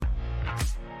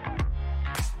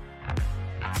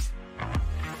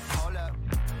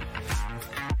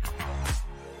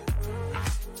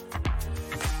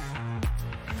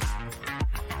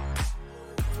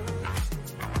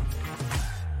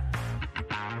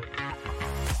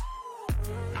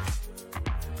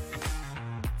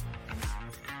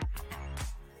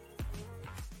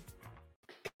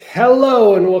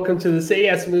Hello and welcome to the Say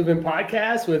Yes Movement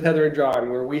podcast with Heather and John,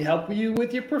 where we help you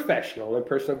with your professional and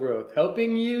personal growth,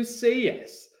 helping you say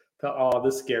yes to all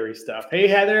the scary stuff. Hey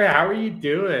Heather, how are you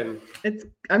doing?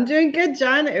 I'm doing good,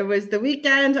 John. It was the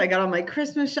weekend. I got all my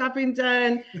Christmas shopping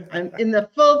done. I'm in the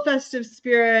full festive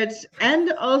spirit,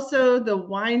 and also the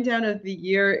wind down of the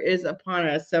year is upon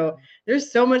us. So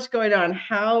there's so much going on.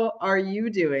 How are you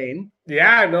doing?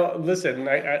 Yeah, no, listen,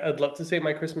 I'd love to say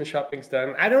my Christmas shopping's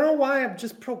done. I don't know why I'm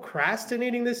just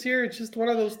procrastinating this year. It's just one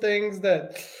of those things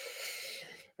that,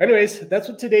 anyways, that's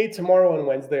what today, tomorrow, and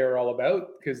Wednesday are all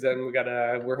about. Because then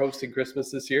we're hosting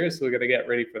Christmas this year, so we gotta get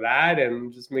ready for that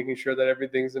and just making sure that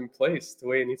everything's in place the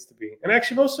way it needs to be. And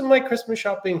actually, most of my Christmas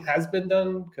shopping has been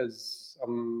done because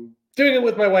I'm doing it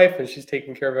with my wife and she's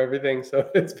taking care of everything. So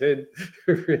it's been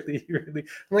really. I'm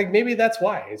like, maybe that's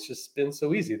why it's just been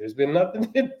so easy. There's been nothing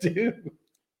to do.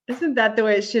 Isn't that the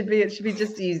way it should be? It should be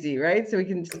just easy, right? So we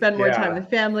can spend more time Yeah. with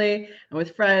family and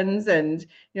with friends, and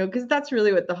because that's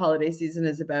really what the holiday season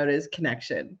is about, is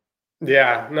connection.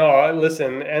 Yeah, no,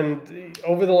 listen, and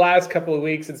over the last couple of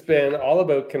weeks, it's been all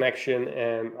about connection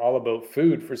and all about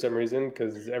food for some reason,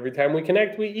 because every time we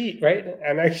connect, we eat, right?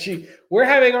 And actually, we're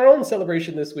having our own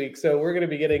celebration this week, so we're going to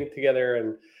be getting together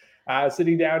and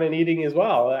sitting down and eating as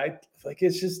well. I like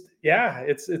it's just, yeah,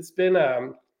 it's been,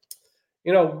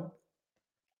 you know,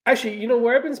 actually,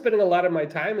 where I've been spending a lot of my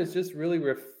time is just really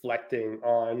reflecting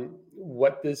on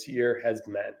what this year has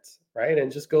meant, right?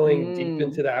 And just going deep Mm.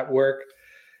 into that work,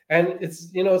 and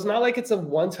it's not like it's a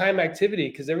one-time activity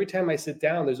because every time I sit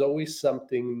down, there's always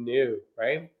something new,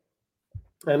 right?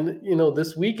 And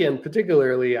this weekend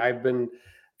particularly, I've been,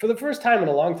 for the first time in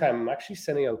a long time, I'm actually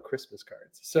sending out Christmas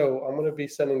cards. So I'm going to be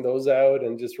sending those out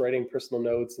and just writing personal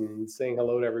notes and saying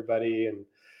hello to everybody and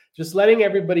just letting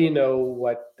everybody know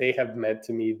what they have meant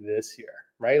to me this year,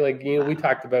 right? Like, we Wow.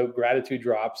 talked about gratitude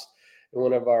drops in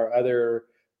one of our other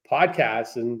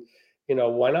podcasts, and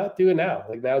why not do it now?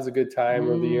 Like, now's a good time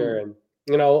of the year. Mm.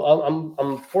 And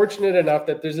I'm fortunate enough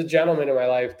that there's a gentleman in my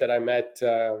life that I met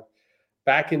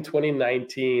back in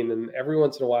 2019, and every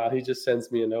once in a while he just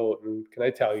sends me a note, and can I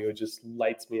tell you, it just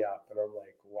lights me up, and I'm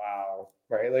like, wow,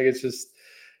 right? Like,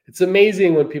 it's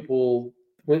amazing when people,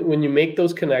 when you make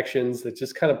those connections that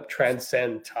just kind of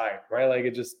transcend time, right? Like,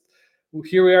 it just,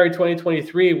 here we are in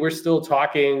 2023, we're still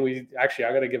talking. We actually,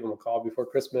 I got to give him a call before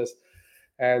Christmas.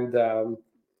 And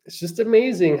it's just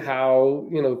amazing how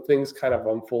things kind of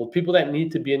unfold. People that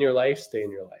need to be in your life stay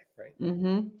in your life, right?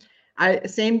 Mm-hmm.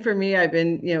 Same for me. I've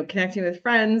been, connecting with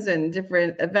friends and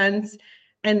different events.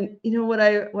 And what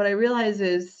I realize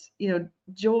is,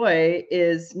 joy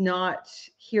is not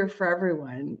here for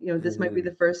everyone. This might be Mhm.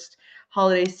 the first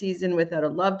holiday season without a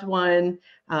loved one.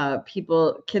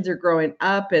 Kids are growing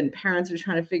up and parents are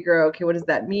trying to figure out, okay, what does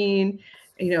that mean?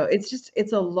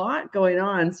 It's a lot going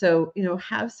on. So,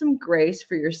 have some grace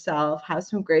for yourself, have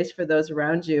some grace for those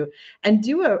around you, and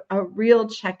do a real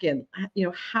check-in.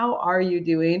 How are you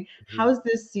doing? Mhm. How's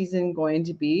this season going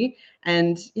to be?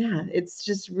 And yeah, it's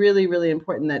just really, really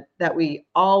important that we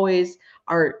always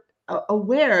are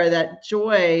aware that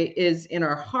joy is in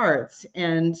our hearts,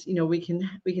 and we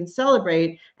can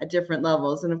celebrate at different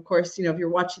levels. And of course, if you're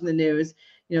watching the news,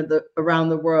 the around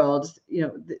the world,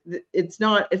 it's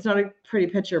not a pretty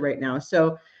picture right now.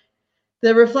 So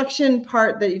the reflection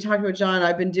part that you talked about, John,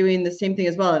 I've been doing the same thing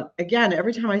as well. And again,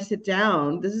 every time I sit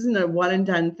down, this isn't a one and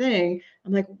done thing.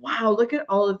 I'm like, wow, look at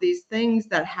all of these things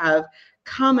that have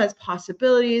come as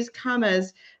possibilities, come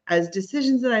as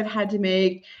decisions that I've had to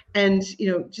make, and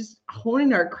just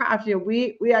honing our craft.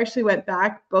 We actually went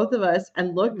back, both of us,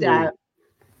 and looked Mm. at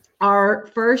our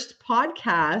first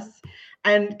podcast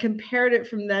and compared it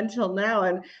from then till now.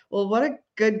 And well, what a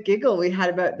good giggle we had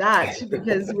about that,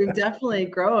 because we've definitely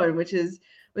grown, which is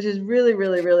really,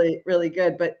 really, really, really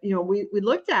good. But we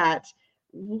looked at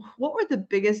what were the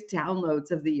biggest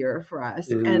downloads of the year for us,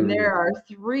 and Mm. there are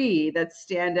three that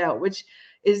stand out, which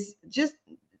is just,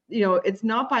 it's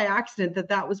not by accident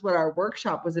that was what our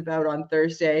workshop was about on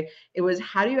Thursday. It was,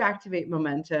 how do you activate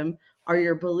momentum? Are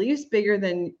your beliefs bigger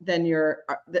than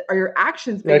are your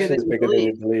actions bigger than Actions your bigger than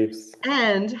your beliefs? beliefs.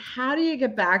 And how do you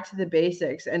get back to the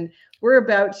basics? And we're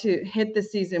about to hit the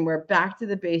season where back to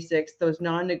the basics, those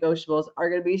non-negotiables, are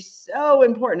going to be so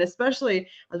important, especially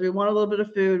as we want a little bit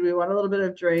of food, we want a little bit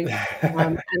of drink,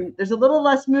 and there's a little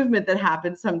less movement that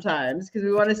happens sometimes because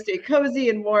we want to stay cozy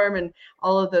and warm and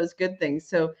all of those good things.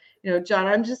 So, John,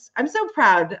 I'm so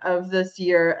proud of this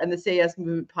year and the Say Yes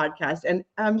Movement podcast. And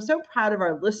I'm so proud of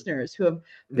our listeners who have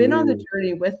been on the Mm.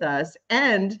 journey with us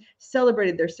and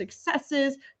celebrated their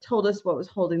successes, told us what was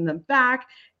holding them back.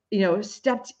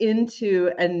 stepped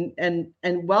into and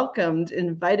welcomed,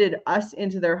 invited us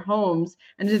into their homes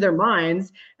and into their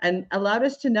minds, and allowed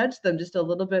us to nudge them just a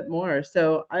little bit more.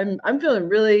 So I'm feeling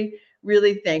really,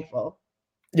 really thankful.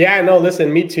 Yeah, no,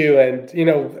 listen, me too. And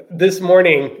this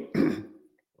morning,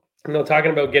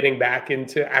 talking about getting back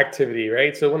into activity,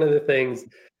 right? So one of the things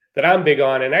that I'm big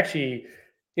on, and actually,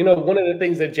 one of the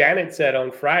things that Janet said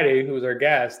on Friday, who was our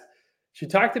guest, she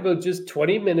talked about just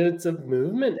 20 minutes of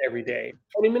movement every day,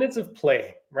 20 minutes of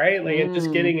play, right? Like, and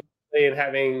just getting play and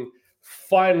having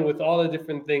fun with all the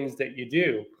different things that you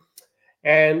do.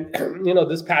 And,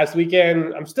 this past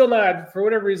weekend, I'm still not, for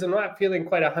whatever reason, I'm not feeling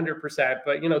quite 100%.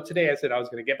 But, today I said I was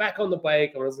going to get back on the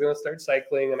bike. I was going to start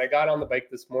cycling. And I got on the bike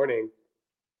this morning.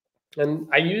 And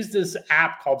I used this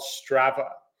app called Strava.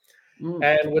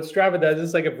 And what Strava does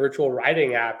is like a virtual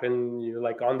riding app. And you're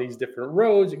like on these different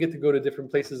roads. You get to go to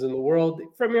different places in the world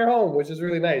from your home, which is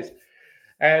really nice.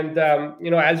 And,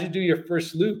 as you do your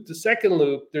first loop, the second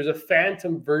loop, there's a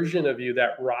phantom version of you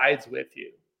that rides with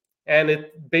you. And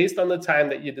it based on the time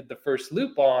that you did the first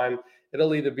loop on,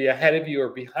 it'll either be ahead of you or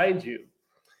behind you.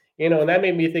 And that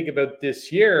made me think about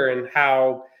this year and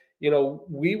how,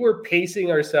 we were pacing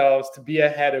ourselves to be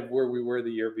ahead of where we were the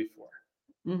year before.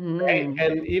 Right.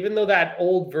 And even though that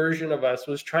old version of us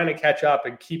was trying to catch up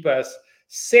and keep us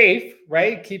safe,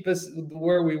 right? Keep us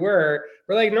where we were.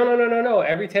 We're like, no.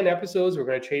 Every 10 episodes, we're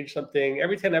going to change something.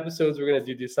 Every 10 episodes, we're going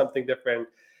to do something different.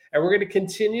 And we're going to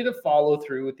continue to follow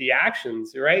through with the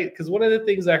actions, right? Because one of the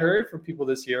things I heard from people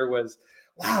this year was,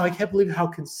 wow, I can't believe how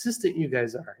consistent you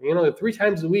guys are. 3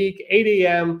 times a week, 8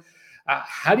 a.m.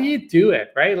 How do you do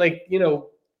it, right? Like,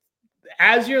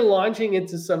 as you're launching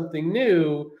into something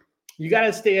new, you got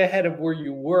to stay ahead of where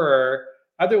you were.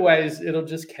 Otherwise, it'll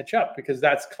just catch up because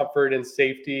that's comfort and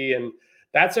safety. And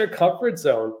that's our comfort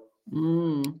zone,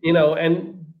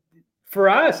 and for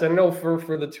us, I know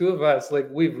for the two of us, like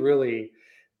we've really,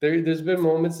 there's been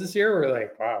moments this year where we're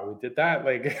like, wow, we did that.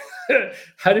 Like,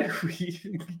 how did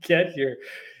we get here?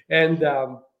 And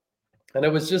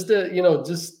it was just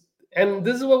and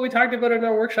this is what we talked about in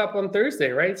our workshop on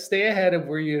Thursday, right? Stay ahead of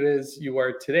where you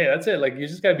are today. That's it. Like, you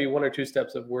just got to be 1 or 2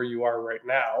 steps of where you are right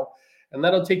now, and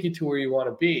that'll take you to where you want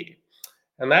to be.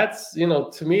 And that's,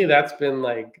 to me, that's been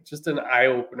like just an eye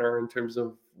opener in terms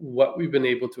of what we've been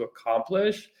able to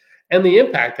accomplish and the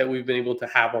impact that we've been able to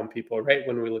have on people, right?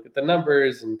 When we look at the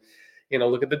numbers and,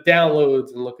 look at the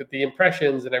downloads and look at the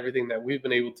impressions and everything that we've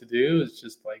been able to do, it's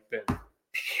just like been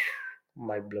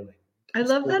mind blowing. I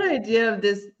love that idea of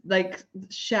this like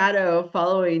shadow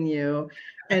following you.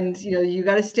 And, you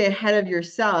got to stay ahead of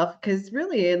yourself, because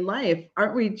really in life,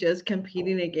 aren't we just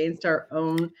competing against our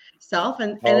own self?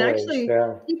 And actually,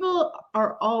 people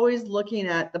are always looking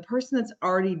at the person that's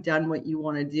already done what you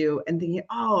want to do and thinking,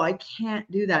 oh, I can't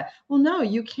do that. Well, no,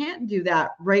 you can't do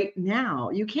that right now.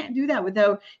 You can't do that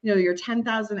without, your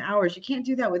 10,000 hours. You can't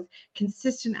do that with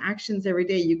consistent actions every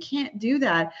day. You can't do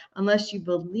that unless you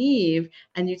believe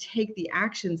and you take the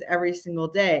actions every single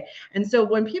day. And so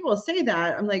when people say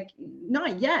that, I'm like,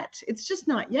 not yet. It's just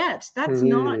not yet. That's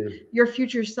not your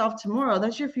future self tomorrow.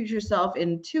 That's your future self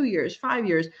in 2 years, 5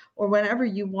 years, or whenever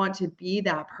you want to be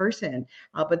that person.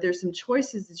 But there's some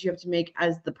choices that you have to make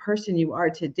as the person you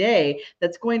are today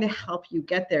that's going to help you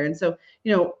get there. And so,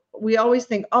 we always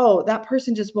think, oh, that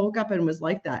person just woke up and was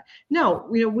like that. No,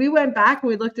 we went back and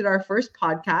we looked at our first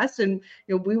podcast, and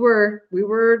we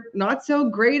were not so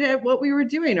great at what we were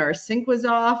doing. Our sync was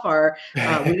off.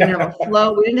 We didn't have a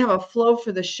flow. We didn't have a flow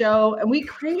for the show, and we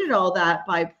created all that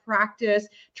by practice,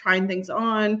 trying things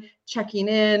on, checking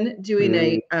in, doing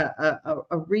a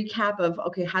recap of,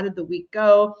 okay, how did the week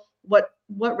go? What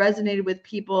resonated with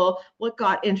people, what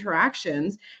got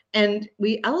interactions, and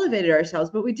we elevated ourselves.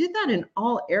 But we did that in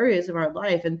all areas of our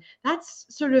life. And that's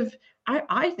sort of,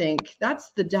 I think that's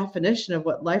the definition of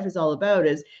what life is all about,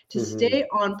 is to stay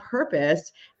on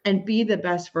purpose and be the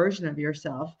best version of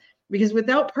yourself. Because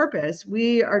without purpose,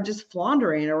 we are just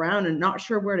floundering around and not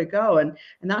sure where to go. And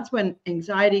that's when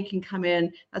anxiety can come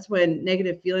in. That's when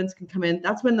negative feelings can come in.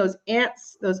 That's when those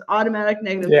ants, those automatic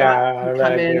negative thoughts can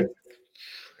come in.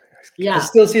 Yeah. I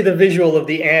still see the visual of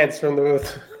the ants from the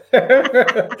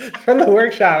from the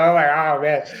workshop. I'm like, oh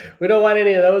man, we don't want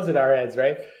any of those in our heads,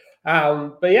 right?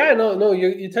 But yeah, no,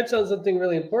 you touched on something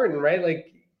really important, right?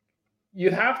 Like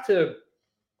you have to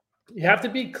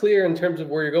be clear in terms of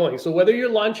where you're going. So whether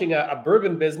you're launching a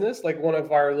bourbon business, like one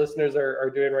of our listeners are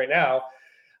doing right now,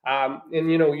 and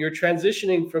you're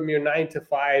transitioning from your 9 to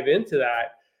 5 into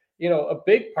that, a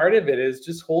big part of it is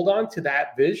just hold on to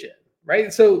that vision,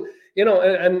 right? So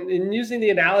and in using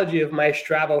the analogy of my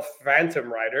Strava Phantom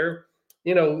rider,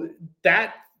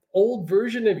 that old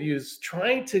version of you is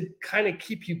trying to kind of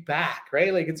keep you back,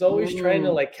 right? Like it's always trying to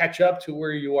Mm. like catch up to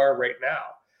where you are right now.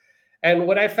 And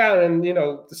what I found,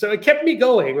 and so it kept me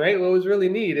going, right? What was really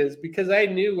neat is because I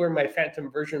knew where my phantom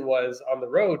version was on the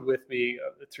road with me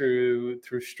through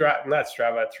not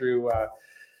Strava, through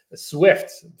Swift.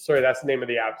 Sorry, that's the name of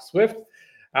the app, Swift.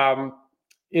 Um,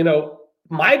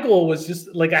 my goal was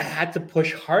just like I had to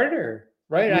push harder,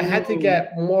 right? I had to Mm.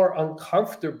 get more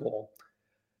uncomfortable,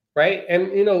 right?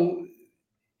 And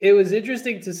it was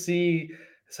interesting to see.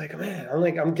 It's like, man,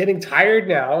 I'm getting tired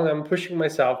now and I'm pushing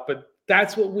myself, but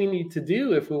that's what we need to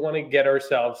do if we want to get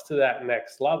ourselves to that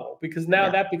next level, because now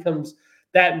Yeah. that becomes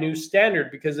that new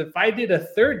standard. Because if I did a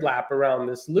third lap around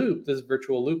this loop, this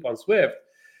virtual loop on Swift,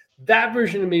 that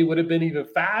version of me would have been even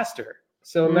faster.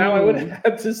 So now I would Mm.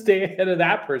 have to stay ahead of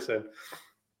that person,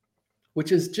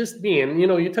 which is just me. And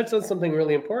you touched on something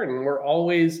really important. We're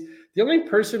always the only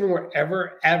person we're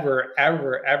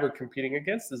ever competing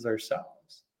against is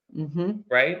ourselves, Mm-hmm.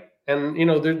 right? And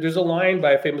there's a line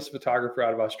by a famous photographer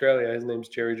out of Australia. His name's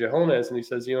Jerry Johannes, and he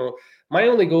says, my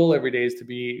only goal every day is to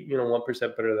be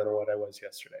 1% better than what I was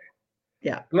yesterday,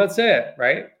 Yeah. and that's it,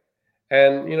 right?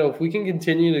 And if we can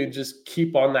continue to just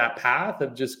keep on that path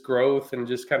of just growth and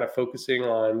just kind of focusing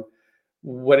on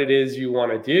what it is you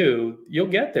want to do, you'll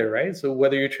get there, right? So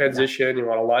whether you Yeah. transition, you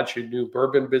want to launch your new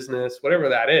bourbon business, whatever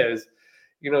that is,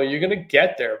 you're going to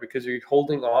get there because you're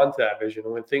holding on to that vision.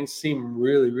 And when things seem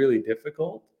really, really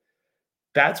difficult,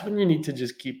 that's when you need to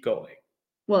just keep going,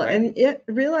 Well, right? and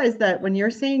realize that when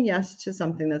you're saying yes to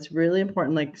something that's really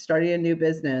important, like starting a new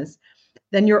business,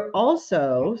 then you're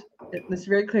also, it's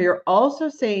very clear, you're also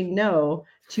saying no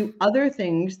to other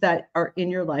things that are in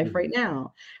your life right Mhm.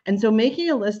 now. And so making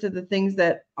a list of the things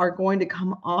that are going to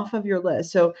come off of your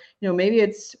list. So, maybe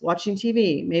it's watching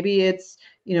TV, maybe it's,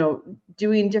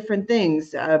 doing different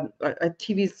things.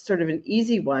 TV is sort of an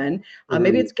easy one.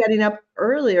 Maybe Mhm. it's getting up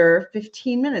earlier,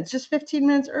 15 minutes, just 15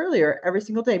 minutes earlier every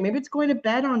single day. Maybe it's going to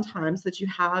bed on time so that you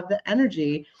have the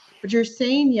energy, but you're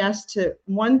saying yes to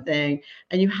one thing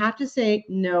and you have to say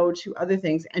no to other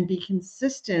things and be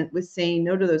consistent with saying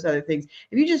no to those other things.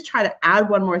 If you just try to add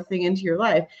one more thing into your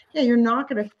life, yeah, you're not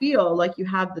going to feel like you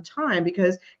have the time,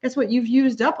 because guess what? You've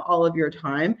used up all of your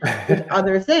time with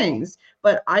other things.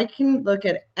 But I can look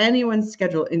at anyone's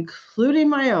schedule, including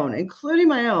my own,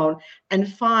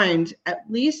 and find at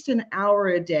least an hour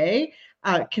a day,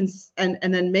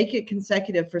 and then make it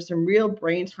consecutive for some real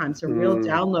brain time, some real Mm.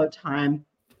 download time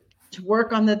to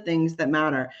work on the things that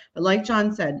matter. But like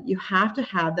John said, you have to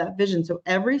have that vision. So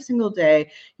every single day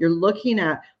you're looking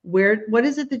at what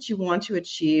is it that you want to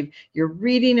achieve? You're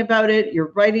reading about it,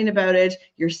 you're writing about it,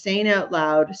 you're saying out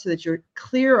loud so that you're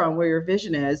clear on where your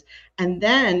vision is. And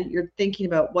then you're thinking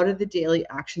about what are the daily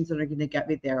actions that are going to get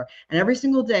me there. And every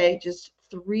single day, just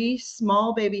 3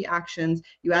 small baby actions,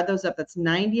 you add those up, that's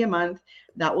 90 a month.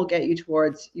 That will get you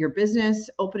towards your business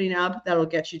opening up. That'll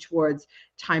get you towards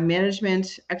time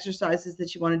management exercises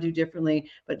that you want to do differently.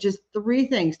 But just 3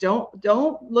 things. Don't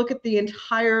look at the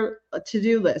entire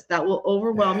to-do list. That will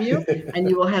overwhelm you and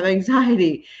you will have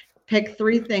anxiety. Pick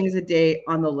 3 things a day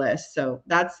on the list. So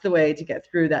that's the way to get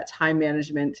through that time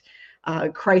management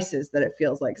crisis that it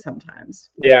feels like sometimes.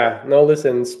 Yeah, no,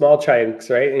 listen, small chunks,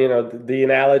 right? The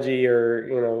analogy,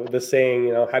 or the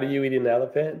saying, how do you eat an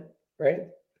elephant, right?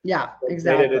 Yeah, One bite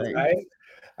at a exactly.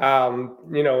 time.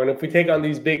 And if we take on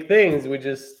these big things, we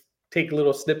just take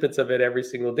little snippets of it every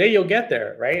single day, you'll get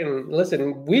there, right? And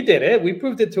listen, we did it. We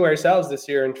proved it to ourselves this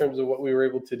year in terms of what we were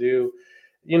able to do.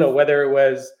 Whether it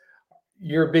was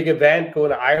your big event, going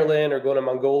to Ireland or going to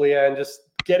Mongolia, and just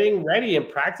getting ready and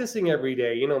practicing every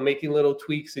day, making little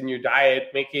tweaks in your diet,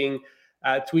 making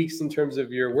tweaks in terms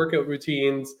of your workout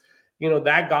routines,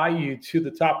 that got you to the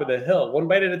top of the hill, one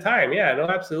bite at a time. Yeah, no,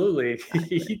 absolutely.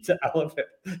 Exactly. Eat the elephant.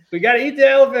 We got to eat the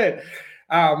elephant.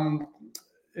 Um,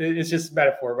 it's just a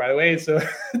metaphor, by the way. So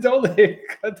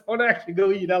don't actually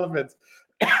go eat elephants.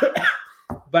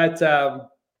 But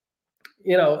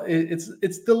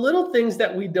it's the little things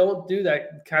that we don't do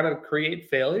that kind of create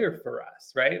failure for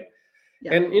us, right?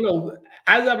 Yeah. And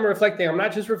as I'm reflecting, I'm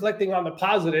not just reflecting on the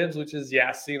positives, which is,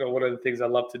 yes, one of the things I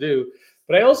love to do,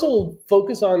 but I also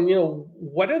focus on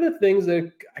what are the things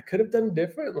that I could have done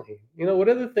differently. What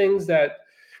are the things that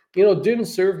didn't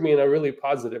serve me in a really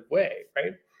positive way,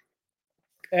 right?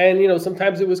 And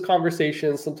sometimes it was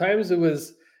conversations, sometimes it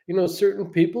was certain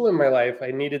people in my life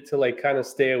I needed to like kind of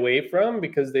stay away from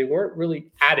because they weren't really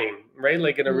adding, right,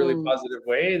 like in a really Mm. positive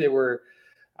way. They were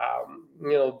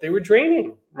they were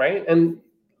draining, right? And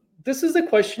this is the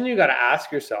question you got to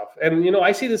ask yourself. And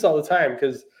I see this all the time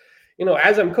because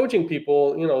as I'm coaching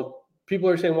people, people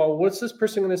are saying, well, what's this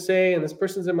person going to say? And this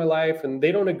person's in my life and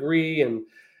they don't agree. And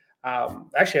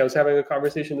actually, I was having a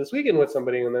conversation this weekend with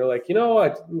somebody, and they're like,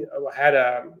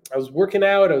 I was working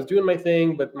out, I was doing my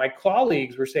thing, but my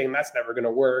colleagues were saying that's never going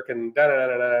to work, and da da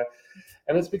da da.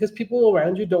 And it's because people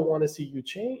around you don't want to see you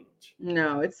change.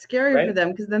 No, it's scary right? for them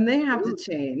because then they have to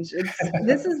change.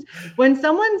 This is when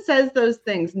someone says those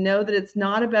things, know that it's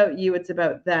not about you, it's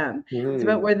about them. It's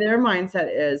about where their mindset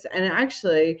is. And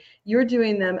actually, you're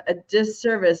doing them a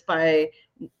disservice by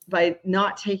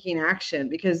not taking action,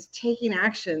 because taking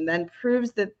action then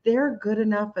proves that they're good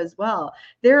enough as well.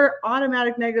 Their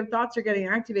automatic negative thoughts are getting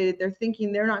activated. They're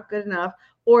thinking they're not good enough.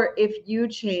 Or if you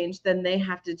change, then they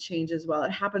have to change as well. It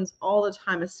happens all the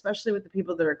time, especially with the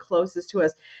people that are closest to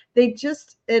us. They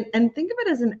just, and think of it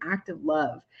as an act of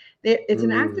love. It's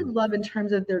an act of love in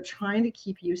terms of they're trying to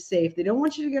keep you safe. They don't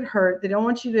want you to get hurt. They don't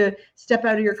want you to step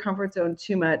out of your comfort zone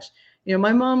too much. You know,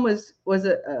 my mom was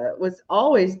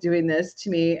always doing this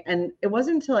to me, and it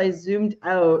wasn't until I zoomed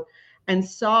out and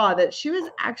saw that she was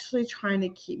actually trying to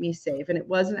keep me safe, and it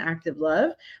was an act of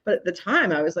love. But at the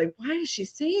time, I was like, "Why is she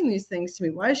saying these things to me?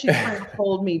 Why is she trying to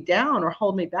hold me down or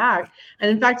hold me back?"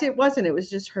 And in fact, it wasn't. It was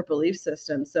just her belief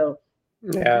system. So.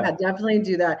 Yeah, definitely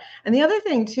do that. And the other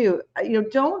thing too,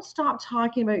 don't stop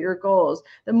talking about your goals.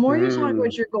 The more you talk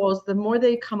about your goals, the more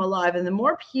they come alive, and the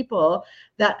more people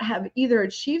that have either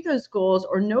achieved those goals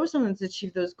or know someone that's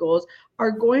achieved those goals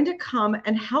are going to come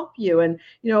and help you. And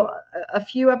a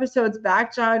few episodes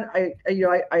back, John, I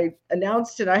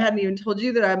announced it. I hadn't even told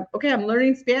you that I'm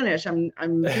learning Spanish. I'm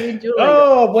doing Duolingo.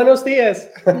 Oh, buenos dias.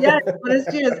 Yes, buenos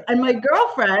dias. And my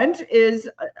girlfriend has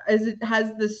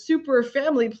the super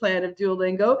family plan of Duolingo.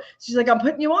 She's like, I'm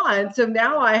putting you on. So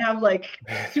now I have like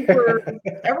super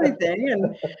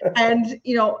everything. And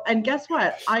guess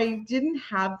what? I didn't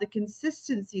have the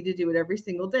consistency to do it every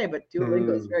single day, but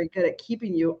Duolingo is very good at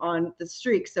keeping you on the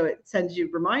streak. So it sends you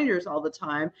reminders all the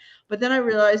time. But then I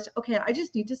realized, okay, I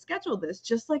just need to schedule this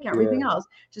just like everything else.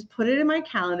 Just put it in my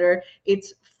calendar.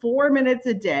 It's 4 minutes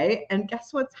a day. And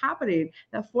guess what's happening?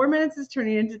 That 4 minutes is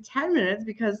turning into 10 minutes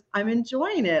because I'm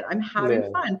enjoying it. I'm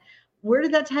having fun. Where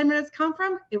did that 10 minutes come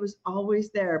from? It was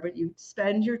always there, but you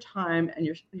spend your time and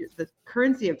the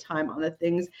currency of time on the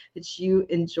things that you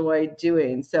enjoy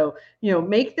doing. So,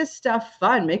 make this stuff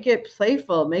fun, make it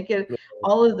playful, make it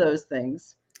all of those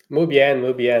things. Muy bien,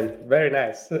 muy bien. Very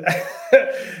nice.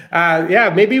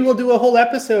 Maybe we'll do a whole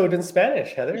episode in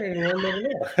Spanish, Heather.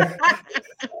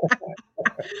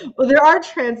 Well, there are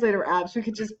translator apps. We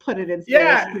could just put it in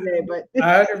Spanish today, but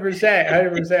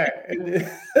 100%.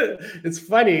 It's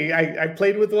funny. I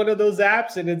played with one of those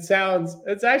apps, and it's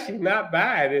actually not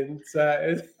bad.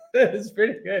 It's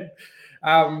pretty good.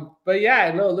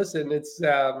 Listen, it's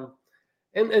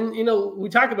and we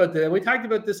talked about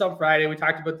this on Friday. We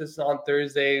talked about this on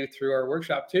Thursday through our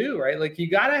workshop too, right? Like, you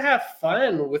got to have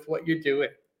fun with what you're doing,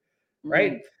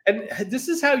 right? And this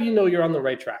is how you're on the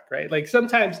right track, right? Like,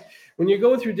 sometimes when you're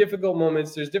going through difficult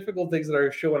moments, there's difficult things that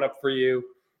are showing up for you.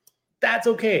 That's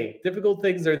okay. Difficult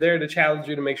things are there to challenge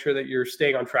you, to make sure that you're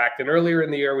staying on track. And earlier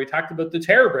in the year, we talked about the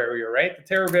terror barrier, right? The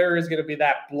terror barrier is going to be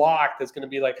that block that's going to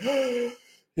be like,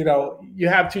 you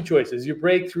have two choices. You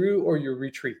break through or you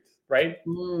retreat. Right.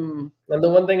 And the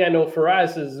one thing I know for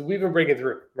us is we've been breaking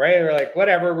through, right? We're like,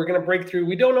 whatever, we're going to break through.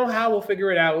 We don't know how, we'll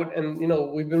figure it out. And,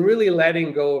 we've been really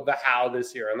letting go of the how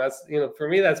this year. And that's, for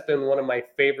me, that's been one of my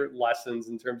favorite lessons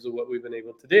in terms of what we've been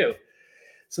able to do.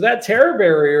 So that terror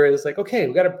barrier is like, okay,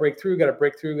 we got to break through,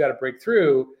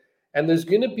 and there's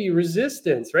going to be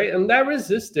resistance, right? And that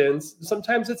resistance,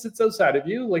 sometimes it sits outside of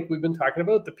you. Like we've been talking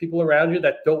about, the people around you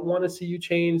that don't want to see you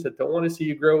change, that don't want to see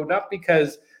you grow, not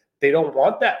because they don't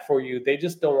want that for you. They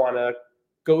just don't want to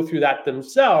go through that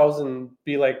themselves and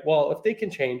be like, well, if they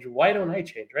can change, why don't I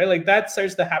change? Right? Like, that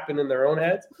starts to happen in their own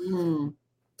heads.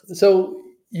 So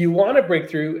you want to break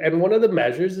through. And one of the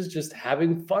measures is just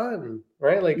having fun,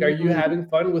 right? Like, are you having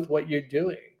fun with what you're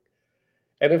doing?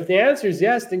 And if the answer is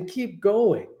yes, then keep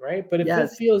going, right? But if it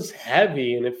feels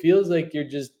heavy and it feels like you're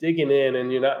just digging in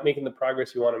and you're not making the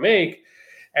progress you want to make,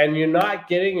 and you're not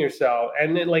getting yourself,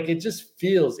 and then it just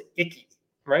feels icky,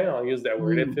 right? I'll use that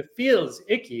word. If it feels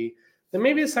icky, then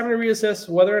maybe it's time to reassess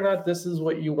whether or not this is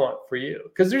what you want for you.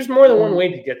 Because there's more than one way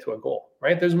to get to a goal,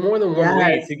 right? There's more than one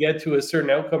way to get to a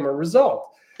certain outcome or result.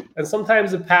 And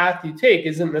sometimes the path you take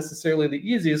isn't necessarily the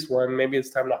easiest one. Maybe it's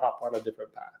time to hop on a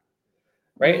different path,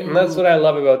 right? And that's what I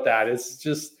love about that. It's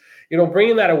just,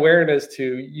 bringing that awareness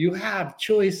to, you have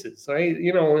choices, right?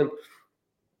 And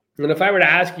if I were to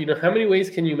ask you, how many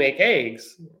ways can you make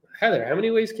eggs? Heather, how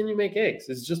many ways can you make eggs?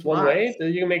 Is just one way that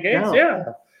you can make eggs? No. Yeah.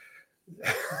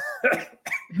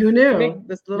 Who to make knew?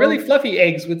 This really little fluffy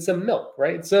eggs with some milk,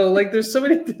 right? So like there's so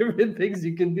many different things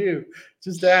you can do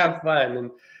just to have fun.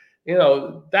 And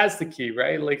that's the key,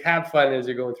 right? Like have fun as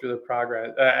you're going through the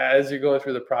progress, as you're going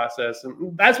through the process.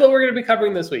 And that's what we're going to be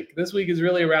covering this week. This week is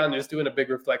really around just doing a big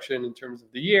reflection in terms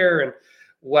of the year and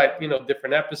what,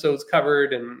 different episodes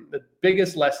covered and the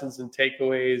biggest lessons and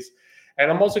takeaways.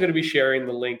 And I'm also going to be sharing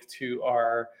the link to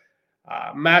our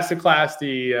masterclass,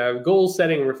 the goal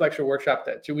setting reflection workshop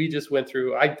that we just went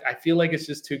through. I feel like it's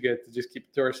just too good to just keep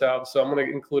it to ourselves. So I'm going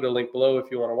to include a link below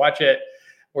if you want to watch it,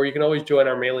 or you can always join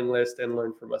our mailing list and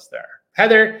learn from us there.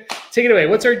 Heather, take it away.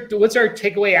 What's our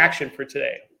takeaway action for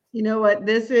today? You know what?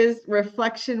 This is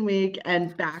reflection week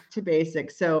and back to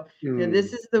basics. So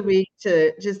this is the week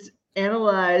to just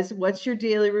analyze what's your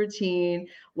daily routine,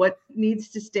 what needs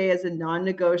to stay as a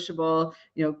non-negotiable.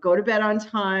 Go to bed on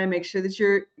time, make sure that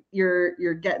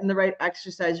you're getting the right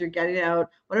exercise, you're getting out,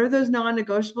 whatever those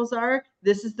non-negotiables are.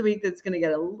 This is the week that's going to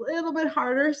get a little bit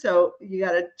harder. So you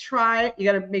got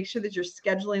to make sure that you're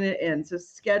scheduling it in. So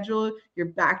schedule your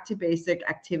back to basic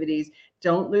activities.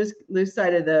 Don't lose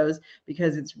sight of those,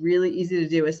 because it's really easy to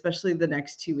do, especially the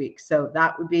next 2 weeks. So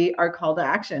that would be our call to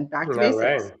action. Back to basics.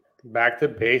 Right. Back to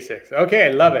basics. Okay,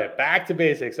 I love it. Back to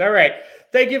basics. All right.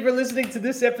 Thank you for listening to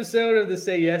this episode of the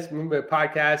Say Yes Movement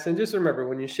podcast. And just remember,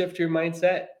 when you shift your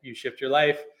mindset, you shift your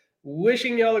life.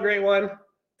 Wishing you all a great one.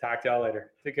 Talk to y'all later.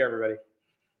 Take care, everybody.